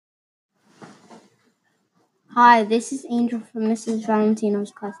Hi, this is Angel from Mrs.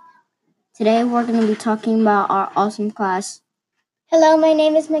 Valentino's class. Today we're going to be talking about our awesome class. Hello, my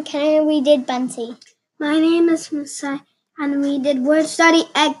name is McKenna and we did Bunty. My name is Masai and we did word study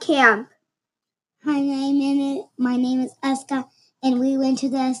at camp. My name is Eska and we went to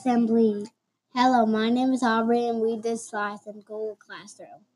the assembly. Hello, my name is Aubrey and we did slides in Google Classroom.